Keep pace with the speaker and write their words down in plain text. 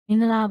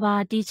င်္ဂလာပါ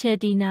တီချာ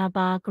တီနာ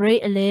ပါ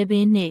grade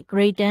 11နဲ့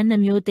grade 10 နှ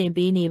စ်မျိုးသင်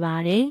ပေးနေပါ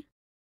တယ်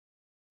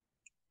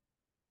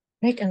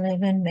Grade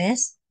 11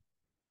 Maths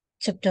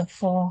chapter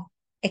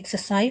 4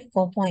 exercise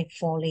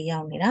 4.4 လေးရော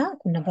က်နေတာအ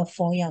ခု number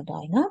 4ရောက်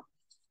သွားပြီเนาะ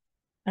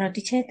အဲ့တော့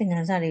ဒီချက်သင်ခ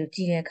န်းစာတွေကိုကြ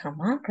ည့်တဲ့အခါ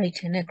မှာ grade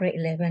 10နဲ့ grade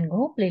 11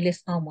ကို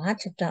playlist အောက်မှာ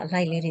chapter အ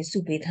လိုက်လေးတွေစု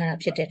ပေးထားတာ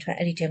ဖြစ်တဲ့အတွက်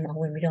အဲ့ဒီထဲမှာ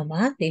ဝင်ပြီးတော့မှ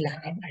လေ့လာ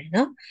နိုင်ပါတယ်เน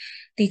าะ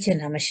သိချင်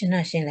တာမရှင်း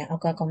တာရှင်းလဲအော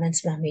က်က comments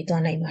မှာမေး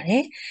သွားနိုင်ပါတ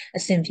ယ်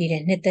အဆင်ပြေ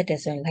တဲ့နှစ်သက်တ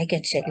ယ်ဆိုရင် like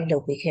and share လေးလု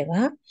ပ်ပေးခဲ့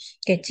ပါ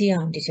ကဲကြည့်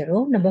အောင်ဒီကျ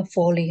တော့ number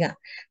 4လေးက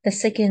the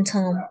second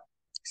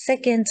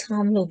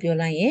term လို့ပြော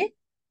လိုက်ရင်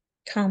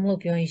term လို့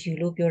ပြောရင် u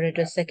လို့ပြောတဲ့အ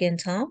တွက် second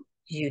term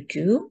u2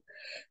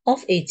 of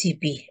a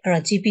GP အဲ့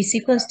တော့ GP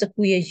sequence တစ်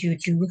ခုရဲ့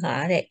u2 ဟာ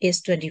တဲ့ is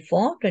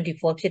 24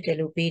ဖြစ်တယ်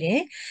လို့ပေးတ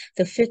ယ်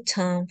the fifth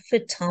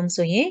term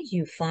ဆိုရင်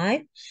u5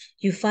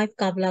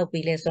 ကဘယ်လောက်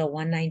ပေးလဲဆိုတော့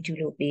192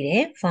လို့ပေးတ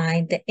ယ်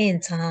find the n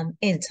term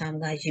က un အဲ့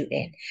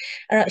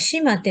တော့အရှိ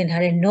မတင်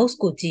ထားတဲ့ notes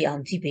ကိုကြည့်အော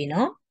င်ကြည့်ပေး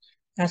နော်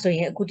ဒါဆိုရ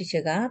င်အခုဒီချ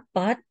က်က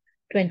part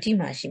 20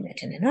မှာရှိမယ်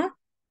ထင်တယ်နော်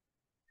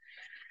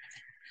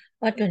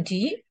part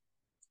 20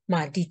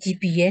မှာဒီ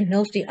GP ရဲ့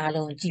notes တွေအား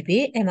လုံးကြည့်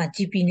ပေးအဲ့မှာ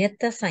GP နဲ့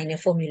သက်ဆိုင်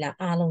တဲ့ formula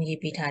အားလုံးရေး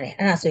ပေးထားတယ်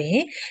အဲ့ဒါဆိုရ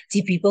င်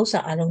GP ပု္ပ္ပစာ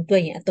အားလုံးတွ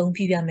က်ရင်အသုံး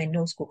ပြုရမယ့်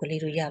notes ကိုက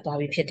လေးတို့ရသွား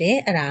ပြီဖြစ်တယ်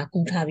အဲ့ဒါ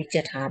ကူးထားပြီးကြ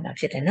က်ထားမှာ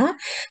ဖြစ်တယ်နော်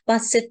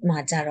part 6မှာ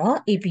ကြတော့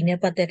AP နဲ့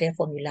ပတ်သက်တဲ့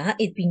formula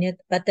AP နဲ့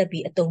ပတ်သက်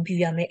ပြီးအသုံးပြု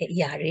ရမယ့်အ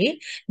ရာတွေ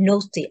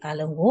notes တွေအား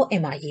လုံးကို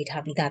အဲ့မှာရေး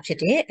ထားပြီးသားဖြစ်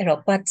တယ်အဲ့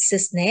တော့ part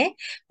 6နဲ့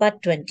part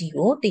 20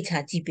ကိုတေချာ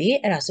ကြည့်ပေး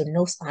အဲ့ဒါဆို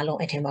notes အားလုံး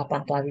အဲ့ထဲမှာပါ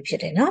သွားပြီဖြ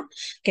စ်တယ်နော်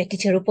ကဲ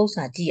teacher တို့ပု္ပ္ပ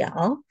စာကြည့်ရ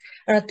အောင်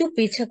အဲ့တော့သူ့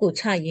ပေးချက်ကို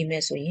ချရေးမ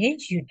ယ်ဆိုရင်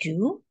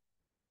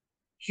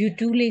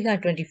U2 လေးက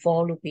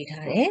24လို့ပေး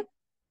ထားတယ်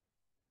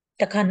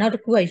တခါနောက်တ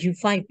စ်ခုက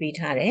U5 ပေး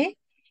ထားတယ်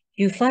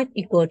U5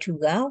 equal to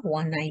က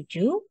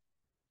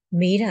192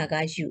မေးတာက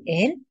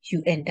UN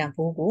တန်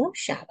ဖိုးကို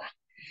ရှာပါ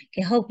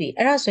ကဲဟုတ်ပြီ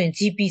အဲ့ဒါဆိုရင်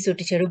GP ဆို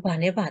တချို့တို့ဘာ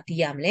နဲ့ဘာသိ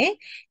ရမလဲ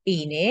A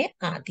နဲ့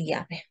R သိရ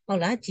မယ်ဟု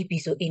တ်လား GP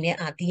ဆို A နဲ့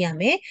R သိရ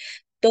မယ်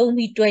သုံး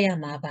ပြီးတွက်ရ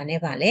မှာဘာနဲ့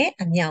ဘာလဲ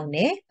အမြောက်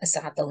နဲ့အ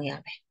စားသုံးရ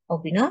မယ်ဟု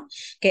တ်ပြီနော်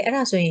ကဲအဲ့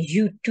ဒါဆိုရင်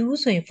U2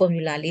 ဆိုရင်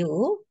formula လေး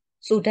ကို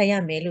ဆိုတတ်ရ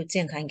မယ်လို့ကျ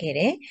င့်ခိုင်းခဲ့တ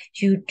ယ်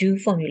U2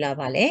 formula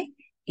ပါလဲ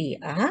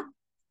AR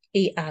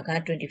က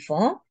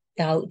24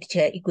ဒါကိုဒီချ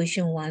က်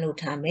equation 1လို့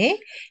ထားမယ်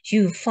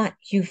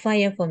U5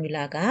 ရဲ့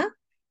formula က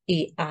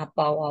AR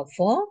power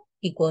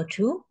 4 equal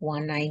to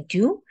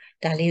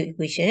 192ဒါလေးကို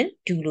equation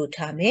 2လို့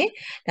ထားမယ်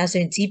ဒါဆို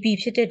ရင် GP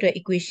ဖြစ်တဲ့အတွက်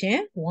equation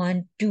 1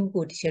 2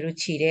ကိုဒီချက်တို့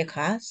ခြေတဲ့အ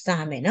ခါ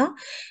စားမယ်နော်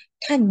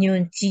ထပ်ညွ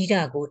န်ကြီး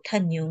တာကိုထ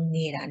ပ်ညွန်င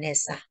ယ်တာနဲ့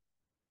စား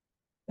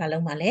ဘာ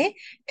လို့မှလဲ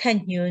ထပ်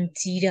ညွန်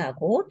ကြီးတာ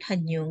ကိုထ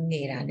ပ်ညွန်င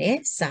ယ်တာနဲ့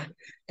စား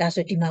ဒါ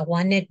ဆိုဒီမှာ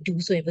1နဲ့2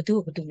ဆိုရင်ဘယ်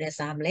သူနဲ့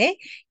စားမလဲ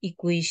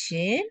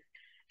equation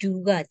 2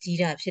ကကြီး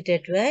တာဖြစ်တဲ့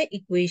အတွက်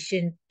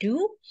equation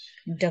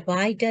 2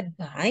 divided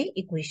by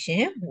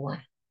equation 1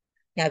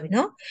ရပြီ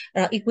နော်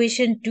အဲ့တော့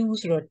equation 2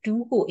ဆိုတော့2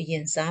ကိုအရ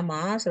င်စား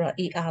မှာဆိုတော့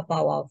AR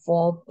power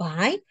 4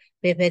 by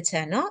ဘယ်ဘက်ခြ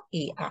မ်းနော်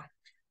AR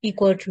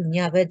equal to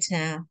ညာဘက်ခြ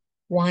မ်း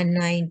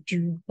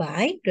192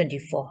 by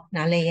 24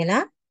နားလည်ရ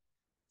လား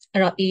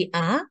အဲ့တော့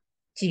AR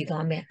ကြည့်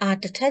သွားမယ် R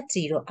တစ်ထပ်ကြ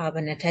ည့်တော့ R ဘ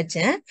ယ်နှထပ်ကျ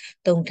န်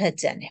3ထပ်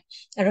ကျန်တယ်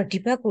အဲ့တော့ဒီ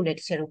ဘက်ကိုလည်း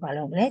တစ်ချက်လို့ဘာ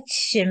လုပ်မလဲ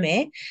ရှင်းမ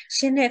ယ်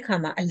ရှင်းတဲ့အခါ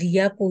မှာအလီက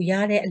ပိုရ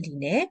တဲ့အလီ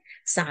နဲ့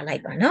စားလို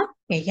က်ပါနော်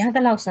ရသ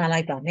လောက်စား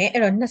လိုက်ပါမယ်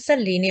အဲ့တော့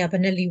24နဲ့ဘ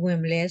ယ်နှလီဝင်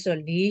မလဲဆို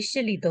တော့4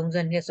 8လီ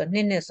32ဆိုတော့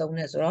2နဲ့ဆုံး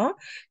နေဆိုတော့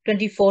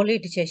24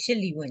လေးတစ်ချက်8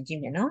လီဝင်ကြ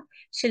ည့်မယ်နော်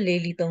8 4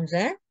လီ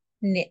30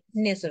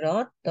နှစ်ဆို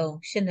တော့3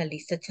 8နှစ်လီ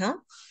16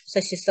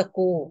 18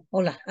 19ဟု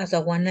တ်လားအဲ့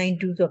ဆို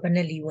192ဆိုဘယ်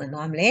နှလီဝင်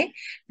သွားမလဲ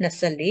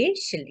24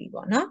 8လီ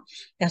ပေါ့နော်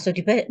ဒါဆို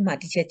ဒီဘက်မှာ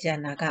ဒီချက်ကျန်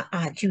တာက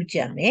R ကျူကျ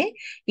န်မယ်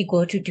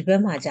equal to ဒီဘ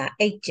က်မှာじゃ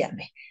8ကျန်မ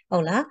ယ်ဟု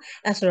တ်လား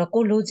အဲ့ဆိုတော့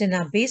ကိုလိုချင်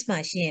တာ base မှာ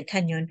ရှိရင်ထ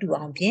ပ်ညွန်တူ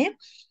အောင်ပြင်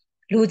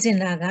လိုချင်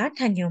တာကထ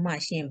ပ်ညွန်မှ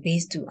ရှိရင်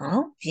base တူအော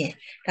င်ပြင်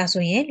ဒါ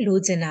ဆိုရင်လို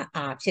ချင်တာ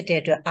R ဖြစ်တဲ့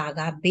အတွက် R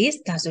က base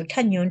ဒါဆိုထ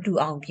ပ်ညွန်တူ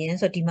အောင်ပြင်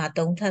ဆိုဒီမှာ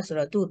3ထပ်ဆို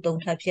တော့သူ့3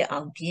ထပ်ဖြစ်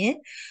အောင်ပြင်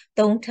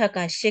3ထပ်က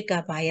8က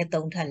ဘာရဲ့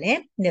3ထပ်လဲ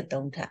နှစ်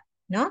3ထပ်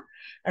နော်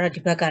အဲ့တော့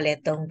ဒီဘက်ကလည်း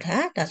3ထ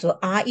ပ်ဒါဆို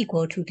R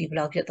equal to ဒီဘယ်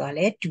လောက်ဖြစ်သွား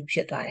လဲ2ဖြ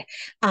စ်သွားတယ်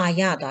R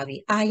ရသွားပြီ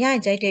R ရရင်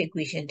ကြိုက်တဲ့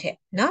equation ထက်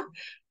နော်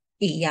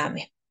A ရမ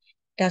ယ်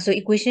ဒါဆို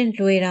equation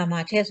လွယ်တာမှာ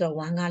ထည့်ဆိုတော့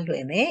1ကလွ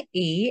ယ်မယ် A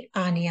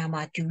R နေရာ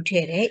မှာ2ထ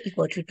ည့်တယ်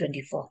equal to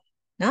 24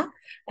နော်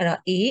အဲ့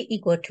တော့ A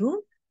equal to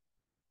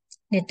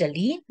နှစ်တ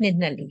လီနှစ်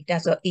နှစ်လီဒါ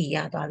ဆို A ရ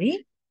သွားပြီ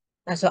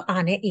ဒါဆို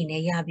R နဲ့ A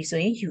နဲ့ရပြီဆို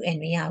ရင် UN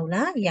မရဘူး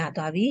လားရ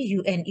သွားပြီ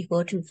UN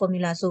equal to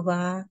formula ဆို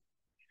ပါ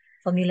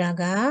formula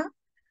က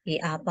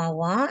AR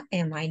power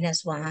n-1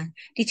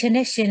 ဒီချက်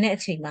နဲ့ရှင်းတဲ့အ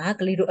ချိန်မှာ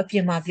ကလေးတို့အပြ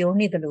င်မှာပြော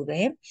နေတယ်လို့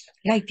ပဲ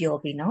လိုက်ပြော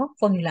ပြီနော်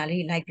formula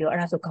လေးလိုက်ပြောအဲ့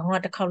ဒါဆိုခေါင်းက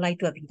တစ်ခေါက်လိုက်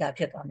တွက်ပြီးသား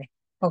ဖြစ်သွားမယ်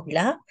ဟုတ်ပြီ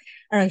လား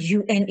အဲ့တော့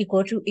UN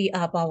equal to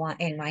AR power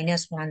n-1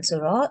 ဆို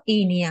တော့ A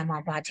နေရာမှာ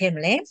ဘာထည့်မ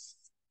လဲ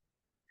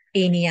A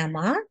နေရာ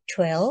မှာ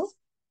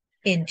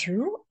12 into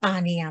R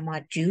နေရာမှာ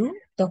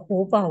2 the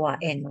whole power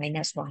n-1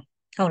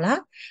ဟုတ်လား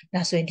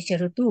ဒါဆိုရင်ဒီချက်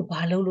တို့သူ့ကို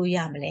ဘာလုပ်လို့ရ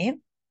မလဲ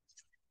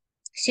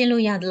ရှင်း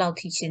လို့ရတဲ့လောက်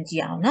ထိရှင်းကြ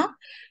ည့်အောင်နော်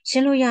ရှ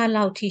င်းလို့ရ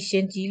လောက်ထိရှ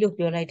င်းကြည့်လို့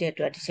ပြောလိုက်တဲ့အ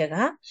တွက်ဒီချက်က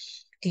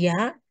ဒီက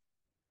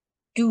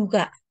2က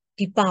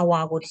ဒီ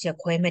power ကိုဒီချက်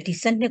ခွဲမယ်ဒီ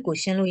စနစ်ကို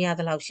ရှင်းလို့ရ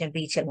တဲ့လောက်ရှင်း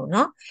ပြီးချက်လို့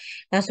နော်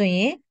ဒါဆိုရ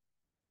င်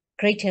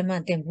grade 10မှာ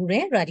သင်ဘူး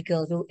တဲ့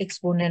radical တို့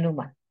exponent တို့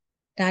မှာ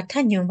ဒါထ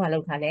ပ်ညွှန်းပါ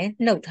လို့ထားလဲ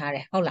နှုတ်ထားတ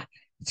ယ်ဟုတ်လား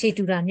အခြေ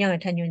တူတာမြောက်ရ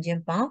င်ထပ်ညွှန်းခြ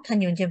င်းပေါင်းထပ်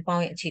ညွှန်းခြင်းပေါ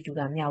င်းရင်အခြေတူ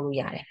တာမြောက်လို့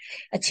ရတယ်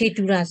အခြေ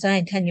တူတာစားရ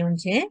င်ထပ်ညွှန်း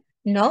ခြင်း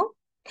နှုတ်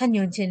ထပ်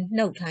ညွှန်းခြင်း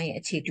နှုတ်ထားရင်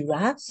အခြေတူ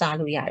တာစား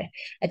လို့ရတယ်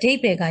အဓိပ္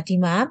ပာယ်ကဒီ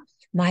မှာ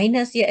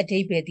minus ရဲ့အဓိ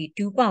ပ္ပာယ်ဒီ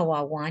2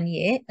 power 1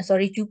ရဲ့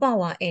sorry 2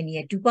 power n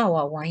ရဲ့2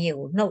 power 1ရဲ့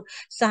ကိုနှုတ်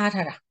စား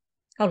ထားတာ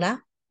ဟုတ်လား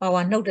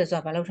power နှုတ်တယ်ဆို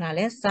တာဘာလို့ထား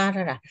လဲစား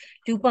ထားတာ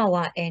2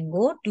 power n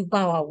ကို2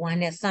 power 1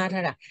နဲ့စား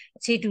ထားတာ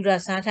အခြေတူတာ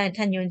စားထားရင်ထ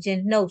ပ်ညွှန်းခြင်း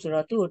နှုတ်ဆို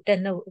တော့သူ့ကို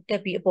တ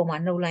က်ပြီးအပေါ်မှာ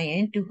နှုတ်လိုက်ရ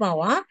င်2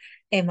 power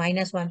n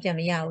minus 1ပြန်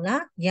မရဘူး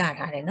လားရ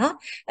ထားတယ်နော်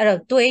အဲ့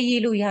တော့တွဲ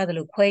ရေးလို့ရတယ်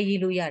လို့ခွဲရေး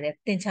လို့ရတယ်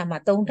သင်္ချာမှာ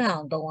3ထပ်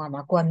အောင်သုံးရ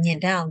မှာကိုကမြင်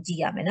တတ်အောင်ကြည့်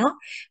ရမယ်နော်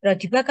အဲ့တော့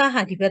ဒီဘက်က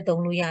ဟာဒီဘက်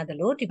သုံးလို့ရတယ်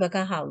လို့ဒီဘက်က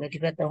ဟာကိုလည်းဒီ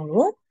ဘက်သုံး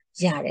လို့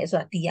ရတယ်ဆို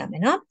တာသိရမ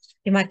ယ်နော်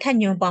ဒီမှာထပ်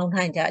ညွှန်းပေါင်း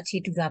ထားရင်じゃအခြေ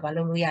တူတာဘာ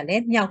လုပ်လို့ရလဲ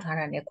မြောက်ထား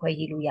တာနဲ့ခွဲ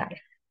ရေးလို့ရတ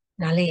ယ်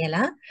နားလည်ရ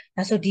လား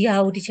ဒါဆိုဒီဟာ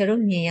ကိုဒီချက်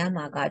တို့မြင်ရ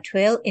မှာက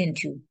12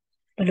 into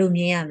ဘယ်လို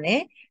မြင်ရမလဲ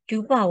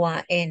2 power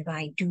n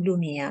by 2လို့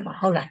မြင်ရမှာ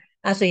ဟုတ်လား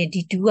အဲ့ဆိုရင်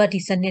ဒီ2ကဒီ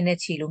စနစ်နဲ့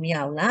ခြေလို့မရ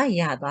ဘူးလား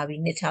ရသွားပြီ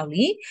2 6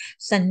လီ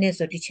စနစ်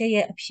ဆိုဒီချက်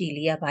ရဲ့အဖြေ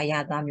လေးကဘာရ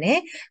သွားမလဲ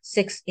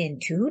6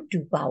 into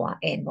 2 power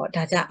n ပေါ့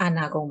ဒါကြအာ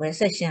နာကုန်ပဲ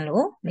ဆက်ရှင်း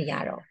လို့မရ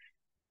တော့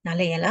နား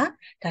လည်ရလား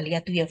ဒါလေးက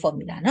သူ့ရဲ့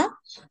formula နော်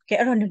ကဲ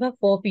အဲ့တော့ number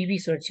 4ပြီးပြီ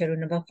ဆိုတော့ချက်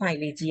တို့ number 5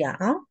လေးကြည့်ရ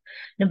အောင်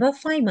number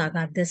 5မှာက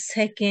the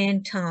second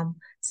term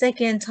သ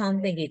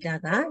င်္ကေတ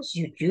က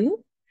u2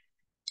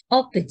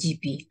 of the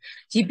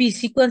GP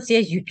sequence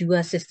ရဲ့ u2 က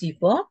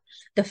64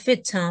 the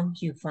fifth term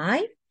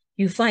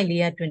u5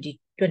 လေးက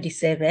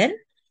27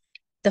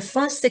 the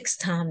first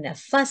 6 term နဲ့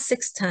first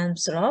 6 terms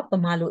ဆိုတော့ပ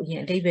မာလို့အရ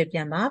င်အဓိပ္ပာယ်ပြ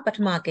န်ပါပထ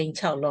မကိန်း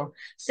6လုံး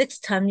6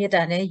 term ရ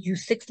တာနဲ့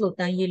u6 လို့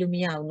တန်းရေးလို့မ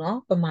ရဘူးเนาะ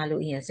ပမာ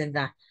လို့အရင်စဉ်း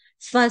စား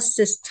first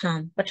 6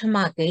 term ပထမ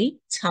ကိန်း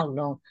6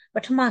လုံးပ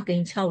ထမကိ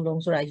န်း6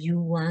လုံးဆိုတာ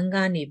u1 က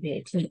နေပဲ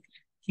အထိ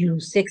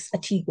u6 အ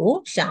ထိကို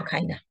ရှာခို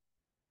င်းတာ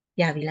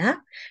ရပြီလား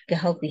ကဲ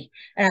ဟုတ်ပြီ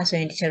အဲ့ဒါဆို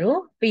ရင်ဒီချက်တို့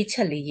ပေးချ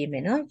က်လေးရေးမ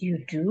ယ်နော်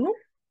u2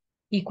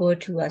 equal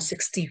to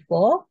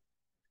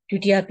 64ဒု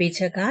တိယပေး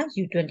ချက်က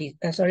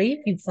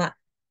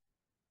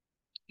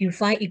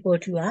u5 equal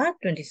to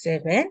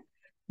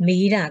 27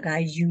မေးတာက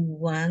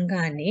u1 က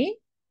နေ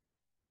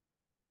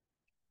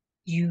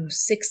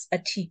u6 အ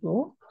ထိကို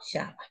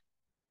ရှာပါ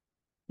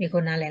ဒီခု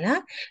နားလဲလား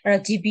အဲ့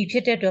တော့ GP ဖြ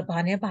စ်တဲ့အတွက်ဘာ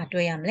နဲ့ဘာ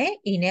တွဲရမလဲ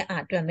A နဲ့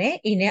R တွက်မယ်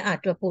A နဲ့ R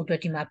တွက်ဖို့အတွ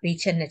က်ဒီမှာပေး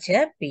ချက်2ချ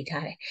က်ပေး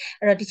ထားတယ်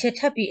အဲ့တော့ဒီချက်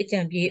ထပ်ပြီးအကြံ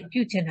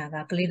ပြုချင်တာက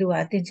ကလေးတို့က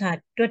သင်္ချာ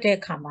တွက်တဲ့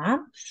အခါမှာ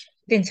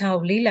သင်္ချာ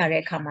ကိုလေးလာ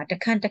တဲ့အခါမှာတ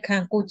ခန်း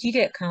ကိုကြည့်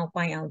တဲ့အခန်းကို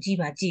ပိုင်အောင်ကြည့်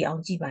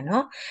ပါ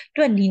နော်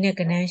တွက်နီးနဲ့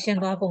ကဏ္ဍရှင်း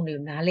သွားပုံတွေ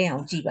ကိုနားလဲအော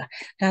င်ကြည့်ပါ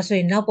ဒါဆိုရ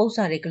င်နောက်ပု္ပ္ပ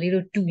စာတွေကလေး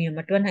တို့တူရင်မ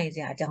တွက်နိုင်စ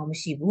ရာအကြောင်းမ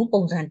ရှိဘူး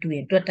ပုံစံတူရ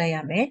င်တွက်တတ်ရ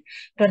မယ်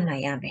တွက်နို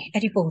င်ရမယ်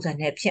အဲ့ဒီပုံစံ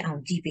နဲ့ဖြစ်အော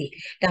င်ကြည့်ပေး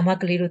ဒါမှ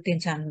ကလေးတို့သ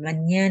င်္ချာမ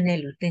ညံ့တဲ့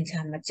လူသင်္ချာ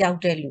မကြောက်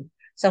တဲ့လူ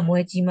စမွဲ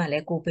ကြီးမှလ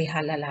ည်းကိုပေဟာ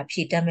လာဖြ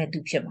ည့်တတ်မဲ့သူ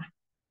ဖြစ်မှာ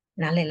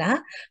နားလဲလား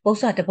ပု္ပ္ပ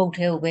စာတစ်ပုဒ်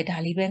ထဲကိုပဲဒါ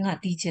လေးပဲငါ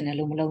သိချင်တယ်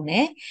လို့မလုပ်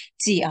နဲ့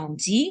ကြည်အောင်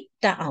ကြည့်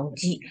တတ်အောင်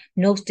ကြည့်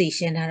note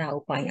station ထားတာ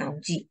ကိုပိုင်အောင်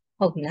ကြည့်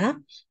ဟုတ်ပြီလား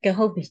ကဲ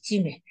ဟုတ်ပြီကြ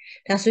ည့်မယ်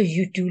ဒါဆို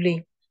u2 လေး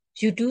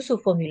u2 ဆို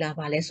formula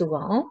ပါလဲဆို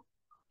ပါအောင်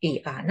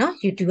AR เนาะ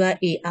u2 က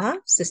AR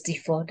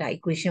 64ဒါ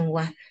equation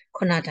 1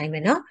ခုနတိုင်းပဲ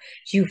เนาะ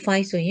u5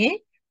 ဆိုရင်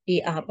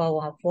AR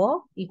power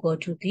 4 equal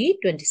to the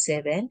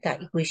 27ဒါ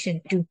equation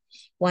 2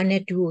 1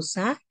နဲ့2ကို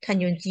စားထ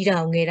ညွန်ကြီးတာ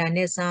ကိုငယ်တာ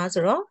နဲ့စား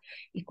ဆိုတော့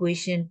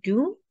equation 2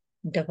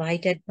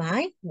 divided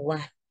by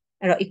 1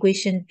အဲ့တော့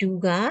equation 2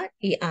က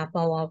AR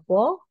power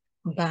 4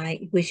 by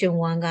equation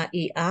 1က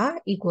AR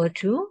equal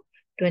to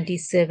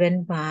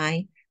 27 by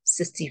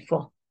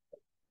 64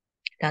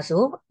ဒါ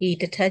ဆို A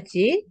တစ်ထပ်ကြ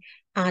ည်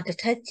R တစ်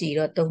ထပ်ကြည်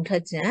တော့3ထ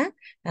ပ်ကြံ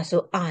ဒါ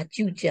ဆို R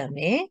ကျူကြံမ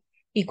ယ်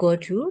equal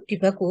to ဒီ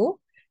ဘက်ကို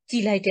ကြ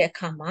ည့်လိုက်တဲ့အ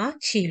ခါမှာ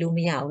ခြေလို့မ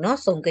ရဘူးเนาะ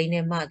စုံကိန်း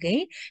နဲ့မကိ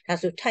န်းဒါ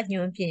ဆိုထပ်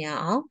ညွှန်းပြင်ရ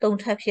အောင်3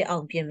ထပ်ဖြစ်အော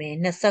င်ပြင်မယ်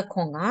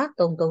29က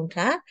3ထ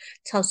ပ်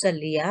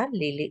64က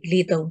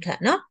43ထပ်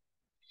เนาะ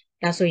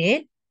ဒါဆိုရင်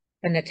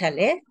ဘယ်နှထပ်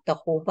လဲ the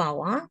whole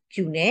power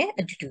ကျူနဲ့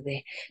အတူတူပဲ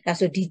ဒါ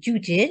ဆိုဒီကျူ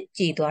ချင်း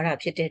ကြည်သွားတာ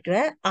ဖြစ်တဲ့အတွ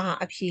က် R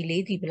အဖြေ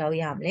လေးဒီဘယ်လောက်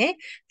ရမလဲ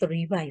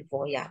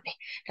3/4ရမယ်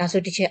ဒါ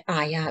ဆိုဒီချက်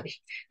R ရပြီ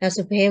ဒါ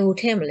ဆိုဘယ်ကို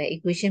ထည့်မလဲ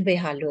equation ဘယ်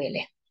ဟာလွယ်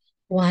လဲ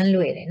1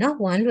လွယ်တယ်เนาะ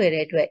1လွယ်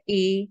တဲ့အတွက် A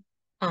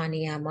R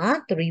နေရာမှာ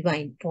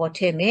3/4ထ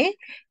ည့်မယ်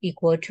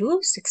equal to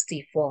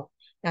 64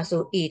ဒါ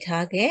ဆို A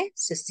ထားခဲ့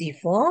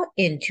64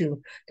 into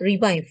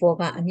 3/4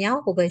ကအမြော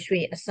က်ဟိုဘက်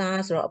ရွှေ့အ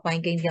စားဆိုတော့အပို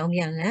င်းကိန်းပြောင်းပြ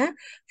န်လန်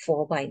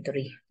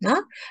4/3เนาะ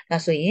ဒါ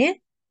ဆိုရင်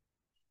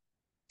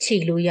ခြေ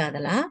လို့ရသ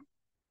လား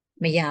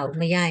မရဘူး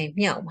မရရင်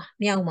မြောက်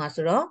မှာ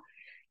ဆိုတော့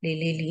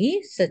လေး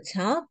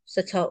16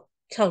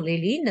 6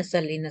လေး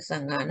24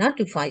 25เนาะ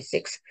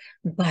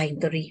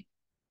256/3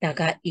ဒါ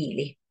က E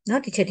လေး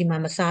နော်ဒီချက်ဒီမှာ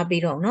မစား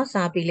ပေးတော့နော်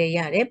စားပေးလဲရ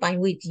တယ်ပိုင်း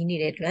ဝေးကြီးနေ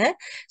တဲ့အတွက်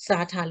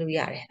စားထားလို့ရ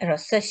တယ်အဲ့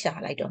တော့ဆက်ရှာ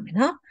လိုက်တော့မယ်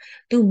နော်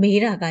သူမေး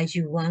တာက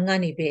u1 က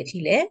နေပဲအထိ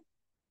လဲ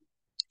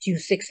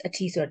u6 အ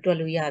ထိဆိုတော့တွက်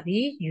လို့ရပြီ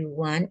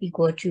u1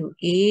 equal to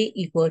a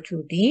equal to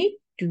the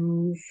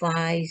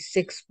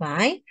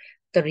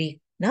 256/3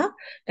နော်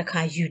တ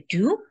ခါ u2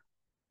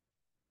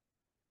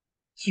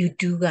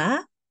 က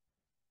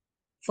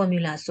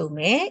formula ဆိုမ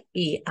ယ်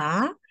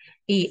AR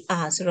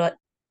ဆိုတော့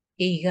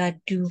A က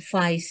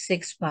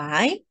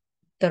 256/3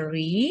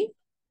 3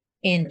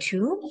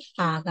 into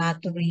r က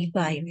3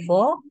 by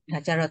 4ဒါ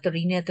ကြတော့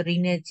3နဲ့3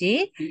နဲ့ကြ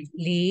ည့်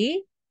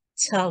4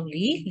 6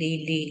 4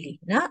 4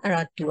 နော်အဲ့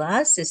တော့သူက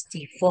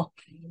64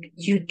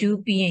 u2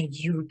 ပြီးရင်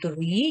u3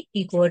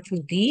 equal to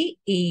the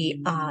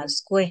ar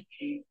square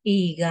e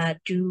က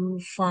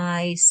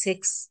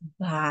256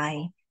 by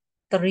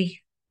 3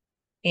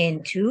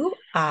 into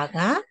r က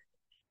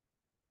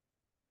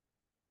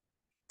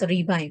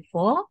3 by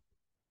 4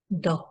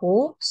 the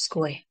whole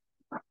square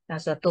ဒါ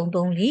ဆို3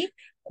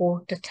 ကို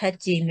တစ်ထပ်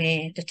ကြည့်မ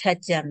ယ်တစ်ထပ်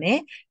ကြက်မယ်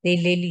4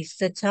 4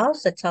 16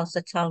 16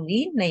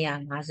 16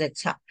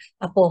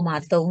 256အပေါ်မှာ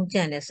3ကျ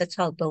န်တယ်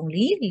16 3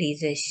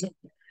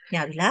 48ရ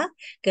ပြီလား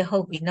ကဲဟု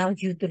တ်ပြီနောက်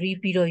u3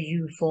 ပြီးတော့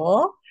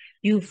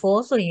u4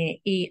 ဆိုရင်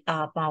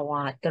ar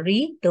power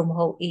 3သို့မ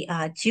ဟုတ်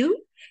ar cube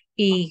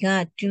a က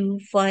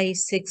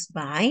256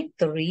 by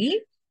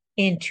 3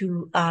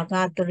 into r က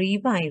3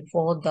 by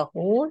 4 the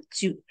whole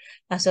cube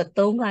အဲ့ဆို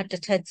3ကတ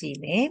စ်ထပ်ကြည့်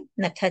မယ်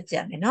နှစ်ထပ်ကြ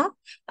မယ်နော်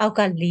အောက်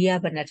က4က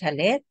ဘယ်နှထပ်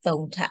လဲ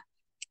3ထပ်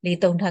4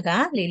 3ထပ်က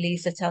4 4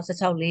 16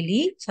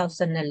 16 4 4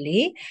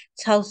 64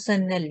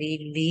 64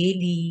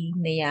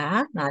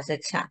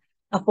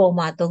 256အပေါ်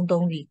မှာ3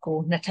 3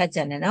 9နှစ်ထပ်ကြ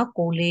တယ်နော်9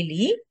 4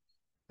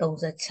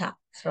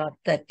 36ဆိုတော့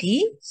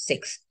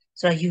36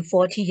ဆိုတော့ u4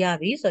 ထိရ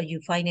ပြီဆိုတော့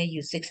u5 နဲ့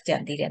u6 ကြံ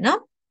သေးတယ်နော်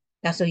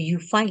ဒါဆို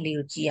u5 လေး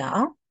ကိုကြည့်အော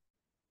င်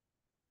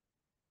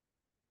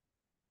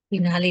ဒီ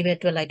နားလေးပဲ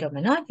တွက်လိုက်တော့မ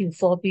ယ်နော်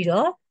u4 ပြီး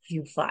တော့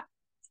u5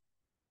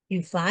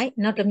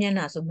 နောက်တစ်မျက်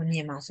နှာဆိုမမြ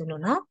င်ပါဘူး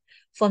လို့နော်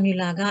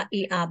formula က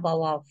ar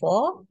power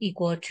 4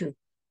 equal to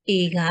a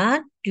က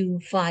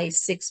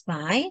256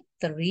 by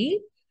 3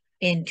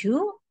 into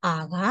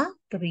r က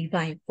3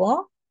 by 4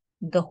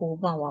 the whole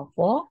power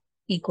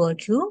 4 equal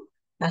to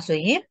ဒါဆို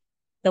ရင်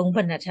3ဘ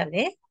ယ်နှထပ်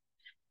လဲ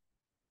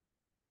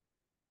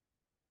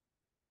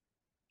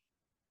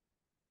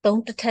3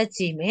တစ်ထပ်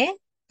ကြည့်မယ်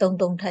3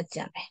 3ထပ်ကြ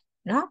မယ်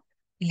နော်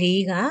4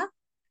က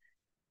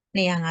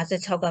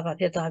256ကဘာ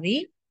ဖြစ်သွားပြီ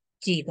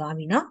ကြည်သွား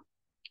ပြီနော်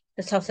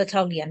16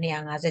 16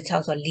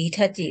 256ဆို4ထ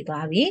ပ်ကြည်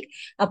သွားပြီ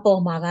အ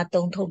ပေါ်မှာက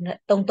3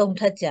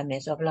ထပ်ကြံမ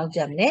ယ်ဆိုတော့ဘယ်လောက်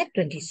ကြံမလဲ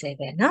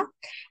27နော်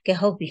ကဲ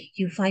ဟုတ်ပြီ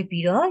u5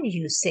 ပြီးတော့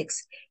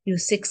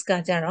u6 က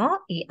ကြတော့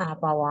ar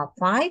power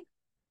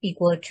 5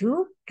 equal to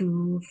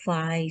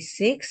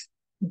 256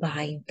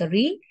 by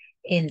 3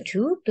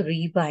 into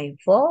 3 by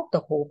 4 the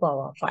whole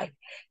power 5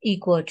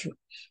 equal to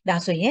ဒါ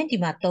ဆိုရင်ဒီ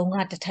မှာ3က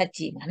တစ်ထပ်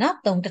ကြည့်မှာနော်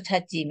3တစ်ထ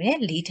ပ်ကြည့်မယ်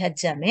4ထပ်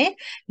ကြံမယ်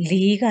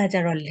4ကကြ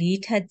တော့4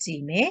ထပ်ကြ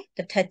ည့်မယ်တ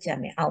စ်ထပ်ကြံ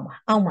မယ်အောက်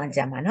မှာ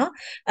ကြံမှာနော်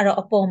အဲ့တော့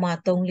အပေါ်မှာ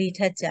3 4ထ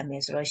ပ်ကြံမ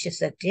ယ်ဆိုတော့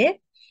81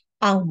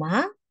အောက်မှာ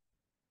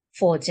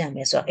4ကြံမ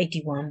ယ်ဆိုတော့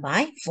81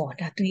 by 4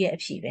ဒါသူ့ရဲ့အ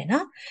ဖြေပဲเนา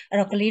ะအဲ့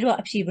တော့ကလေးတို့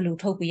အဖြေဘယ်လို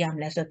ထုတ်ပြရမ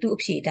လဲဆိုတော့သူ့အ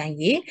ဖြေအတိုင်း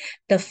ရေး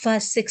the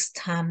first 6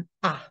 term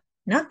are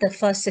เนาะ the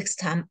first 6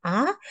 term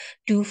are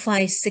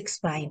 256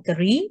 by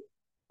 3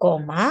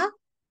 comma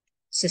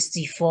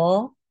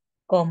 64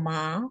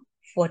 comma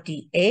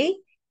 48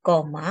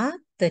 comma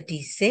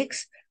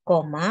 36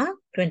 comma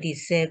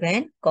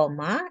 27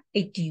 comma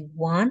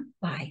 81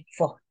 by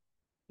 4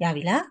ရ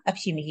ပြီလားအ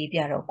ဖြေမရေးပြ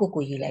တော့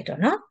ကိုရေးလိုက်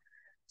တော့เนาะ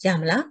ရ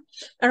မလား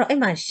အဲ့တော့အဲ့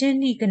မှာရှင်း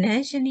နီးကန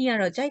န်းရှင်းနီးက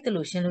တော့ကြိုက်တယ်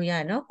လို့ရှင်းလို့ရတ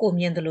ယ်နော်ကို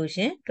မြင်တယ်လို့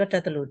ရှင်းတွက်တ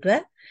တ်တယ်လို့တွ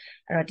က်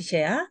အဲ့တော့ဒီချ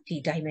က်ကဒီ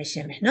အတိုင်းပဲရှ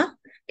င်းမယ်နော်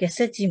ကဲဆ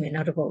က်ကြည့်မယ်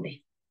နောက်တစ်ပုဒ်လေး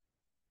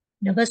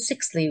number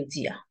 6လေးကိုကြ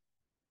ည့်အောင်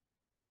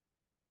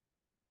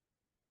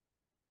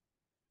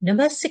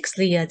number 6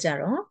လေးရကြ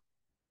တော့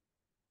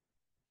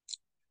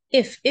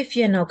if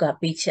ရနောက်က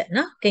ပေးချက်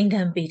နော်ကိန်းတ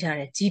န်းပေးထား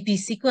တယ် gp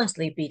sequence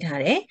လေးပေး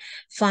ထားတယ်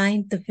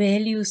find the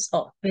values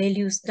of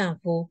values တန်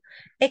ဖိုး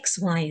x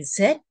y z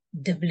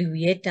w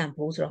ရဲ့တန်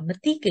ဖိုးဆိုတော့မ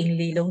တိကိန်း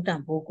လေးလုံးတ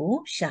န်ဖိုးကို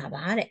ရှာ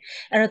ပါတဲ့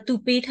အဲ့တော့သူ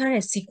ပေးထား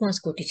တဲ့ sequence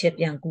ကိုတစ်ချက်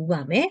ပြန်ကူး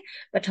ပါမယ်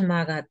ပထမ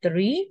က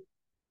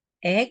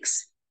 3x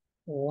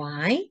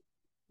y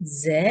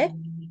z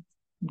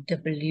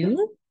w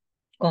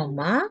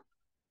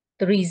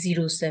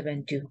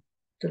 3072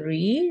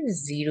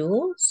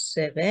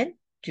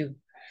 3072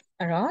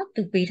အဲ့တော့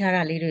သူပေးထား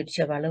တာလေးတွေတစ်ချ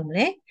က်ပါလို့မ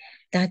လဲ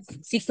ဒါ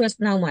sequence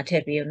နောက်မှာထ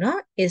ည့်ပေးရနော်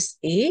is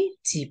a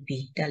gp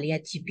ဒါလေးက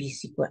gp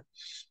sequence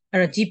အဲ့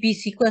တော့ gp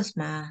sequence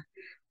မှာ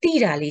တိ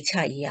တာလေးချ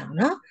ရေးအောင်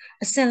နော်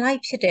အစင်လိုက်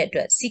ဖြစ်တဲ့အတွ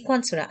က်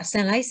sequence ဆိုတာအစ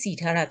င်လိုက်စီ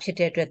ထားတာဖြစ်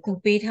တဲ့အတွက်သူ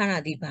ပေးထားတာ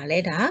ဒီဗာလဲ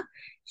ဒါ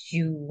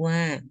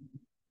u1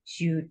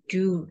 u2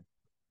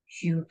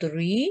 u3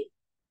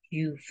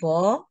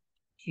 u4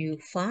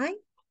 u5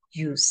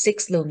 u6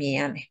 လို့မြင်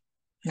ရမယ်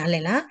နားလ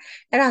ည်လား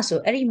အဲ့ဒါဆို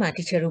အဲ့ဒီမှာ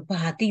တီချာတို့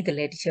ဘာသိတယ်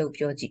လဲတီချာကို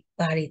ပြောကြည့်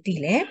ဘာတွေသိ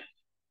လဲ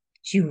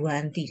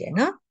u1 သိတယ်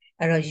နော်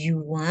အဲ့တော့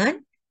u1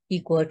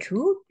 equal to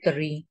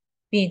 3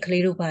ပြီးရင်က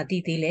လေးတို့ဘာသိ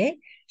သေးလဲ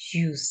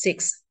u6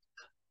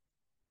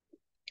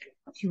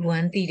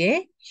 u1 သိတယ်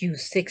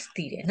u6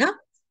 သိတယ်နော်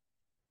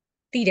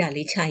သိတာ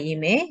လေးခြာရေး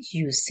မယ်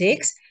u6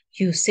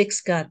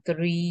 က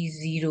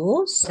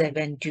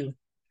3072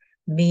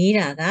မေး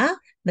တာက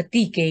မ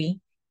တိကိန်း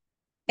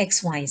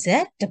xyz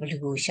w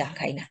ကိုရှာ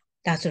ခိုင်းတာ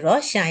ဒါဆို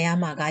တော့ရှာရ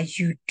မှာက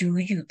u2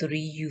 u3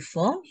 u4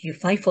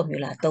 u5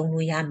 formula သုံး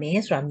လို့ရမယ်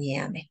ဆိုတာမြင်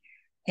ရမယ်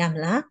ရမ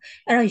လား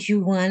အဲ့တော့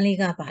u1 လေး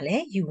ကပါလဲ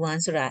u1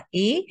 ဆိုတာ a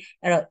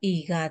အဲ့တော့ e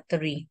က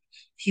3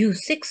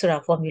 u6 ဆိုတာ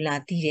formula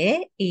သိတယ်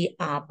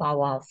ar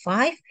power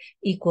 5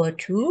 equal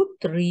to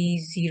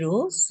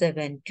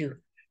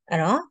 3072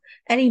အဲ့တော့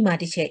အဲ့ဒီမှာ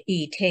တစ်ချက် a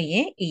ထည့်ရ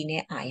င် a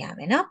နဲ့ r ရမ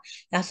ယ်เนาะ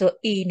ဒါဆို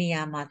a နေ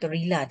ရာမှာ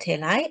3လာထည့်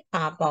လိုက်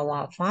r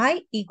power 5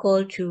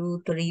 equal to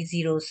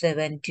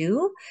 3072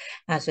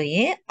ဒါဆိုရ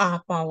င် r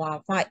power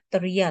 5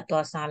 3ရ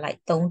သွားစားလိုက်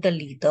3တ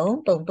လီ3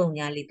 3 3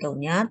ညာလီ3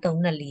ညာ3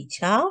နှစ်လီ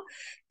6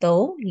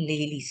 3 4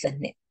လီ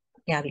12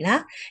ရပြီ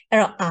လားအဲ့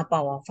တော့ r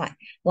power 5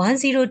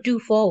 1024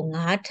ကို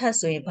9ထပ်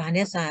ဆိုရင်ဘာ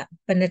နဲ့စာ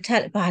ဘယ်နှထ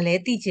ပ်ဘာလဲ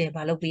သိချင်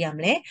ဘာလုပ်ပြရမ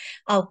လဲ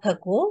အောက်ဖက်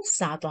ကို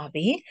စားသွား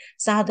ပြီ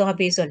စားသွား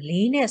ပြီဆို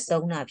4နဲ့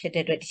စုံတာဖြစ်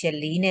တဲ့အတွက်တစ်ချက်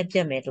4နဲ့ပြ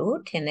တ်မယ်လို့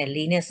ထင်တယ်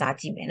4နဲ့စား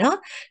ကြည့်မယ်နော်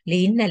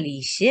4နှစ်လီ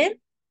8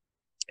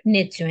နှ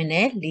စ်ကျွင်း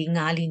နဲ့4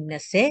 5လီ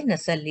20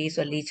 24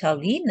ဆို4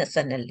 6လီ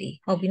22လီ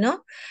ဟုတ်ပြီနော်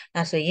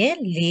အဲဆိုရင်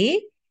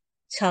4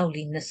 6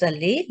လီ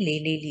24 4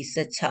 4လီ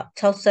16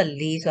 64ဆို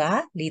တာ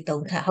4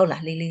 3ထပ်ဟုတ်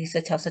လား4 4လီ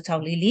16 16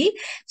 4လီ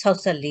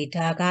64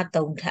ဒါက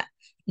3ထပ်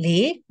4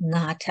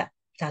 5ထပ်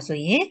ဒါဆို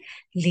ရင်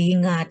4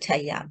 5ထ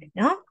ပ်ရမယ်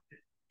နော်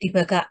ဒီဘ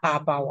က်က r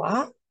power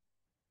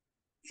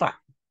 5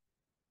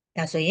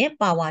ဒါဆိုရင်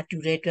power တူ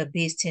တဲ့အတွက်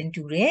base 10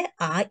တူတယ်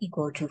r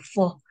equal to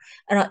 4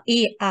အဲ့တော့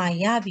ar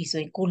ရပြီ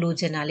ဆိုရင်ကိုလို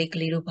ချင်တာလေးက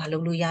လေးတို့ဘာလု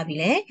ပ်လို့ရပြီ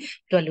လဲ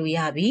တွက်လို့ရ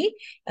ပြီ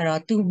အဲ့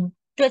တော့ तू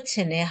တွက်ချ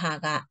င်တဲ့ဟာ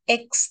က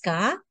x က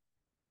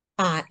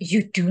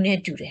u2 နဲ့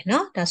တူတယ်เนา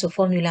ะဒါဆို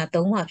formula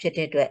 3မှာဖြစ်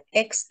တဲ့အတွက်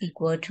x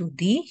equal to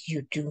the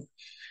u2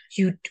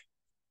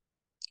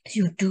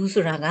 u2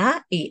 ဆိုတာက ar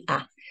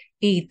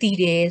a တည်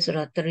တယ်ဆို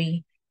တော့3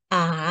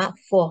 r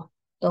 4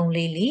 3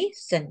 4လီ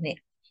12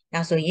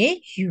ဒါဆိုရင်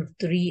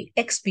u3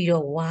 x ပြီး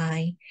တော့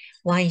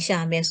y ရှာ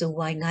မယ်ဆို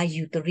y က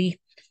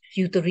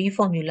u3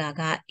 formula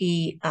က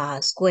ar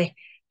square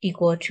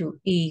equal to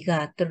a က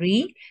3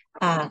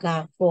 r က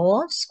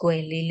4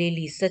 square 4 4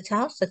လီ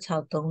16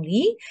 16 3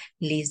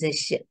လီ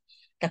48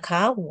တ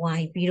ခါ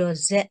y ပြီးတော့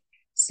z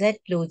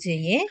လိုချင်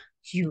ရင်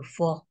u4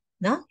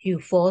 เนาะ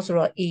u4 ဆို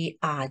တော့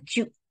ar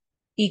cube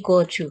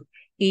equal to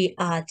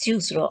ar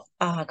cube ဆိုတော့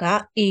r က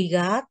a က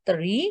3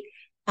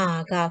 r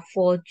က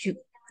4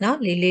 cube เนาะ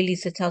4 4လီ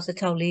16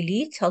 16 4လီ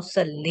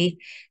64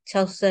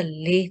 64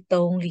 3လီ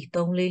3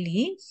 4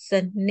လီ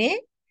12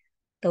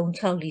 3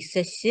 6လီ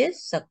18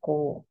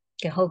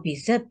 19ကဲဟုတ်ပြီ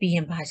z ပြီးရ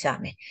င်ဘာရှာ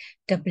မယ်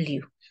w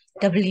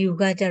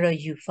ကကြတော့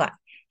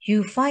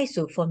u5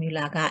 ဆို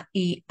formula က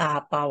ar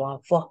power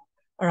 4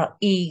အဲ့တော့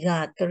a က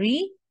3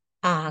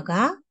 r က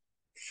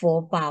4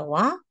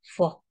 power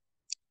 4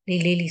 4 4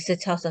လီ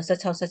16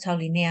 16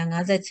 16လီ256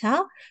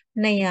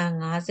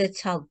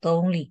 256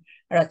 3လီ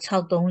အဲ့တော့6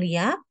 3လီ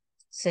က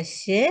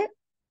18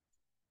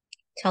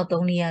 6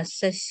 3လီက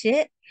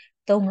18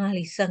 3 5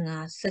လီ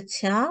15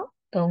 16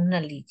 3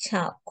 2လီ6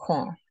ခွ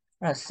န်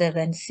အဲ့တော့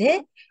7 6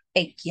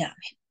 8ရ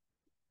မယ်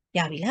ရ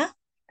ပြီလား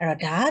အဲ့တော့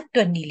ဒါ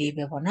တွက်နီလေး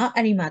ပဲပေါ့နော်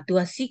အဲ့ဒီမှာ तू က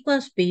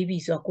sequence ပေးပြီ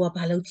ဆိုတော့ကိုက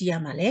ဘာလုပ်ကြည့်ရ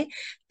မှာလဲ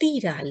တိ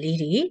တာလေး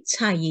တွေ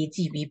ခြာရေးကြ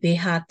ည့်ပြီးဘယ်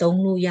ဟာ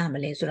သုံးလို့ရမ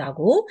လဲဆိုတာ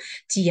ကို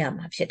ကြည့်ရ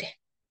မှာဖြစ်တယ်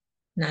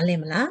နားလည်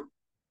မလား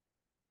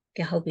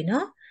ကဲဟုတ်ပြီ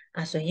နော်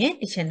အဲ့ဆိုရင်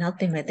ဒီချက်နောက်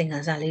သင်မဲ့သင်ခ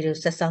န်းစာလေးတွေ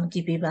ကိုဆက်ဆောင်ကြ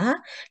ည့်ပေးပါ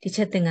ဒီချ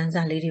က်သင်ခန်း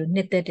စာလေးတွေကို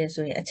နှစ်သက်တယ်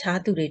ဆိုရင်အခြား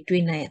သူတွေ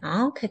တွေးနိုင်အော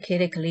င်ခက်ခဲ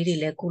တဲ့ကလေးတွေ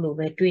လည်းကိုလို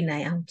ပဲတွေးနို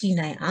င်အောင်ကြည့်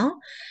နိုင်အောင်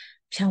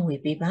ဖြန့်ဝေ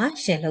ပေးပါ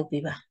share လုပ်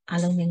ပေးပါ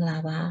အားလုံးမင်္ဂလာ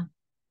ပါ